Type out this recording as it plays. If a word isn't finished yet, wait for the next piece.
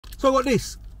So I got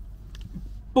this.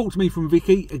 Bought to me from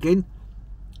Vicky again.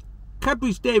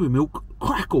 Cadbury's Dairy Milk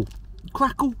Crackle.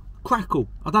 Crackle, Crackle.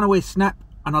 I don't know where Snap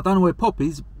and I don't know where Pop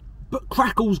is, but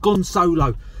Crackle's gone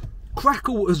solo.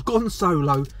 Crackle has gone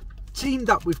solo, teamed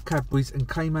up with Cadbury's and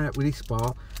came out with this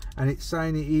bar, and it's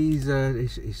saying it is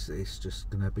it's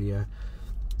just gonna be a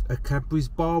Cadbury's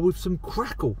bar with some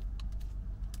Crackle.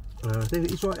 There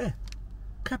it is right there.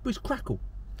 Cadbury's Crackle.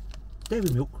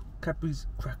 Dairy Milk, Cadbury's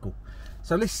Crackle.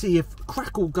 So let's see if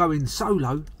Crackle going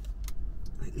solo.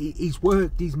 He's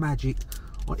worked his magic.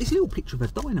 Oh, it's a little picture of a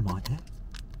dynamite there.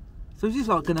 So is this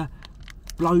like gonna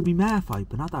blow me mouth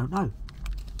open? I don't know.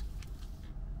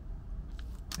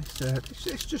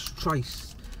 Let's just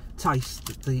taste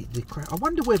the crack. I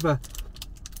wonder whether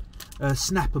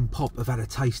Snap and Pop have had a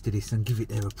taste of this and give it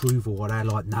their approval, or they're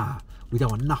like, nah, we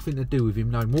don't want nothing to do with him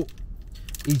no more.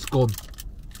 He's gone.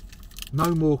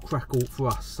 No more Crackle for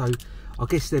us. So I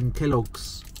guess them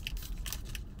Kellogg's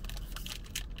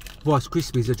Rice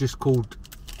Krispies are just called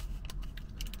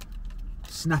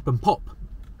Snap and Pop.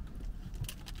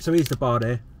 So here's the bar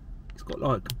there. It's got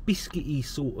like biscuity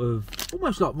sort of,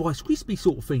 almost like Rice Krispie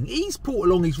sort of thing. He's brought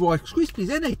along his Rice Krispies,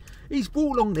 hasn't he? He's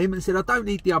brought along them and said, I don't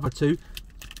need the other two.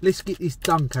 Let's get this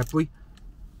done, Cadbury.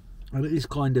 And it is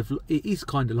kind of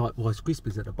like Rice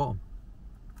Krispies at the bottom.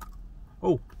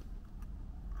 Oh,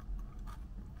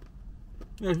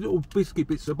 yeah, little biscuit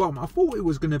bits at the bottom. I thought it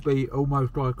was going to be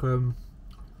almost like you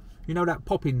know, that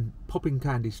popping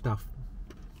candy stuff,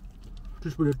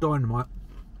 just with a dynamite.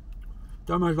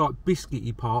 Almost like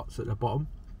biscuity parts at the bottom.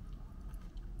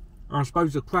 And I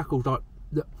suppose the Crackle's like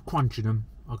crunching them,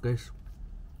 I guess.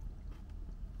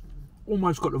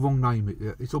 Almost got the wrong name.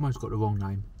 It's almost got the wrong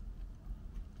name.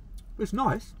 It's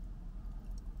nice.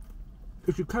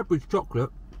 It's your Cadbury's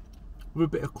chocolate with a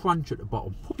bit of crunch at the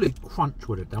bottom. Probably crunch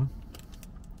would have done.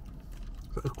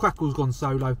 But the Crackle's gone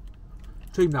solo.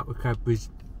 Teamed up with Cadbury's.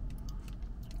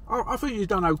 I think he's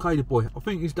done okay, the boy. I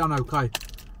think he's done okay.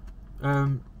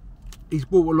 He's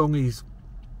brought along his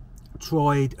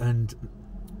tried and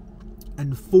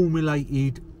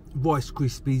formulated Rice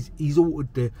Krispies. He's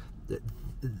altered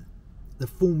the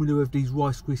formula of these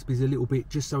Rice Krispies a little bit,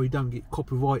 just so he don't get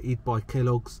copyrighted by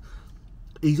Kellogg's.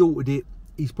 He's altered it.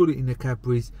 He's put it in the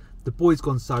Cadbury's. The boy's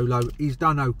gone solo. He's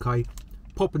done okay.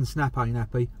 Pop and Snap ain't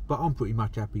happy, but I'm pretty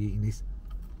much happy eating this.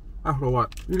 That's alright.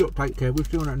 You lot take care. We'll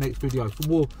see you on that next video for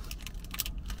more.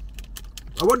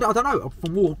 I don't know, for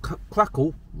more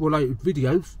Crackle related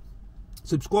videos.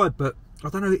 Subscribe, but I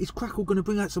don't know, is Crackle going to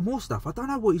bring out some more stuff? I don't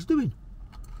know what he's doing.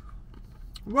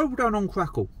 Well done on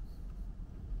Crackle.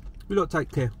 You lot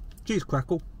take care. Cheers,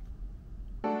 Crackle.